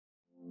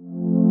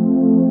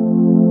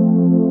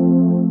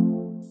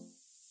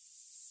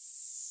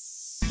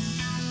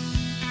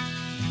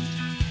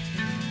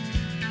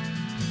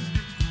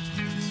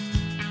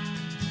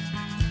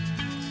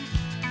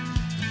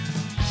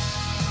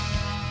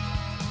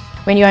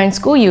When you are in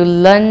school, you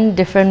learn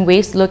different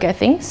ways to look at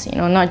things,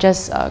 not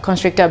just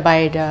constricted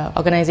by the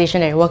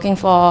organization that you're working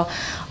for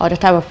or the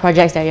type of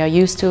projects that you're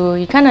used to.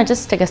 You kind of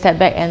just take a step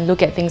back and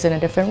look at things in a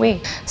different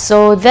way.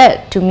 So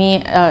that, to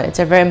me, it's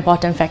a very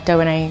important factor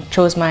when I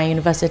chose my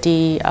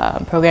university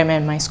program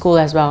and my school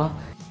as well.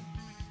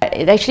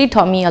 It actually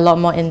taught me a lot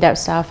more in-depth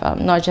stuff,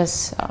 not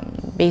just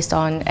based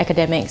on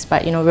academics,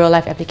 but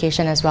real-life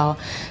application as well.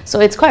 So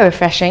it's quite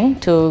refreshing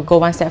to go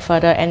one step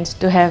further and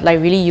to have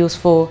really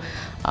useful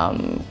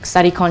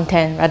study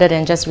content rather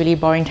than just really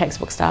boring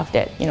textbook stuff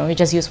that you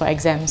just use for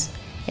exams.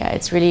 Yeah,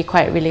 it's really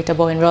quite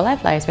relatable in real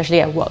life, especially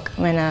at work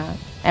when at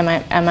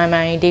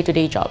my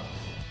day-to-day job.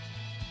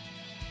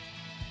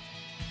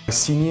 My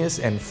seniors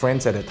and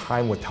friends at the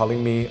time were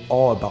telling me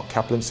all about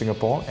Kaplan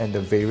Singapore and the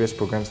various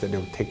programs that they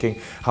were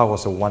taking, how it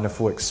was a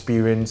wonderful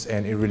experience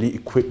and it really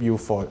equipped you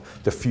for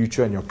the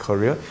future and your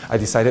career. I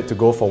decided to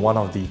go for one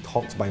of the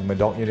talks by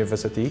Murdoch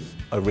University,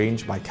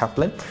 arranged by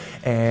Kaplan,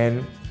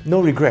 and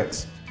no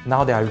regrets.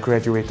 Now that I've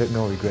graduated,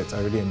 no regrets.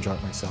 I really enjoyed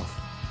myself.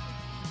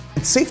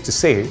 It's safe to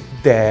say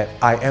that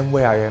I am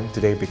where I am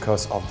today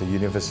because of the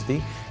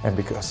university and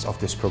because of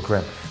this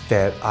program.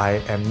 That I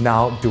am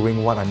now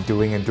doing what I'm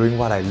doing and doing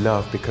what I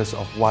love because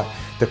of what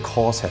the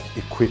course have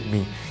equipped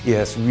me. It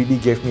has really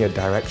gave me a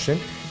direction.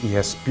 It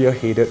has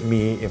spearheaded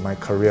me in my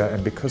career,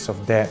 and because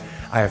of that,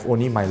 I have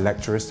only my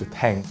lecturers to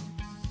thank.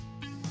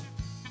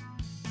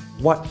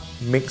 What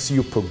makes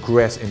you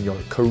progress in your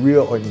career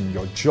or in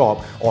your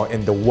job or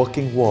in the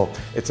working world?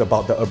 It's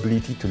about the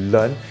ability to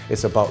learn,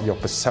 it's about your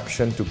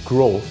perception to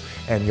grow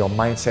and your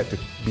mindset to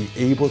be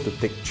able to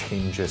take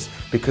changes,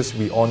 because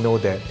we all know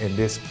that in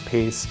this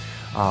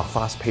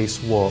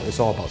fast-paced world, it's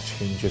all about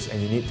changes and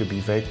you need to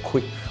be very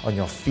quick on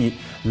your feet,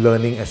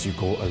 learning as you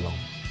go along.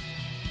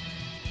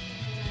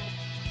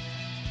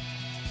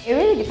 It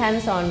really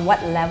depends on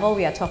what level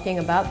we are talking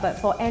about, but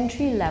for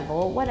entry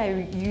level, what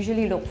I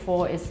usually look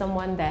for is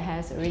someone that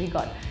has already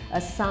got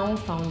a sound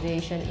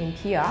foundation in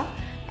PR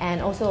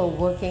and also a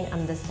working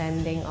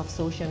understanding of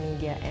social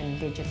media and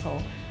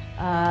digital.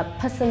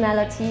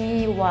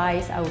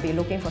 Personality-wise, I will be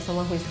looking for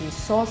someone who is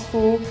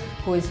resourceful,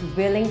 who is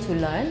willing to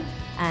learn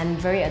and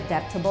very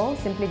adaptable,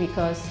 simply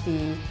because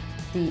the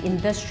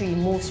industry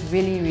moves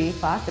really, really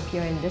fast. The PR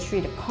industry,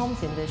 the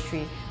comms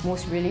industry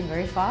moves really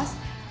very fast.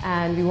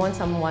 And we want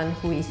someone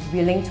who is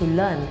willing to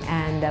learn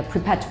and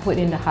prepared to put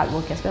in the hard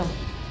work as well.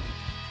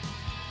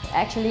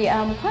 Actually,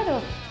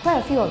 quite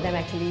a few of them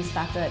actually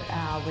started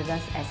with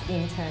us as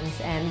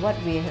interns, and what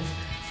we have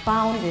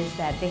found is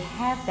that they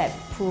have that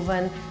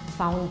proven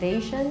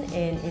foundation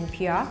in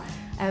PR.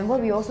 And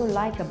what we also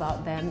like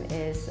about them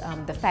is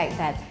the fact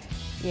that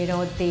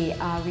they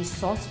are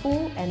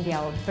resourceful and they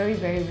are very,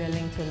 very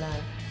willing to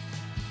learn.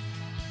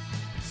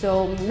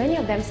 So many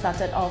of them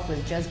started off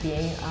with just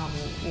being,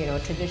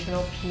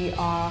 traditional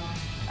PR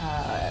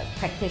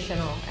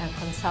practitioner and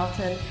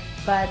consultant.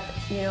 But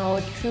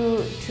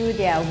through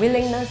their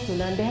willingness to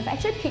learn, they have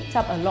actually picked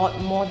up a lot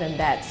more than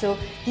that. So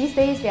these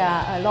days they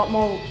are a lot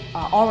more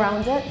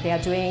all-rounded. They are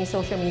doing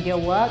social media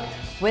work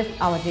with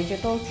our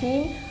digital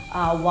team,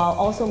 while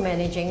also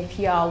managing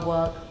PR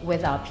work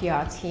with our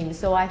PR team.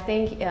 So I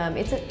think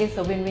it's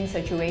a win-win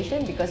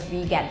situation, because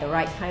we get the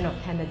right kind of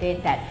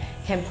candidate that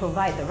can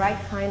provide the right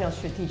kind of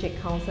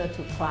strategic counsel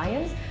to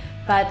clients.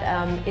 But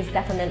it's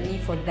definitely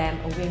for them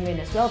a win-win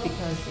as well,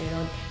 because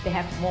they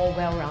have more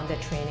well-rounded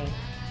training.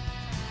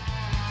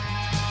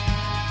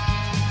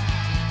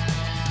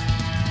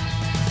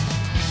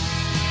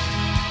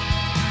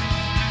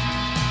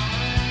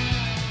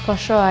 For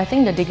sure, I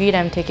think the degree that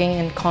I'm taking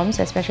in comms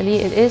especially,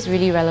 it is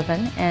really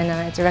relevant, and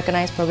it's a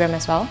recognized program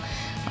as well.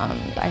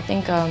 I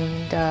think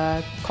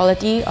the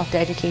quality of the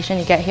education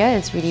you get here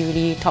is really,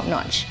 really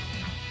top-notch.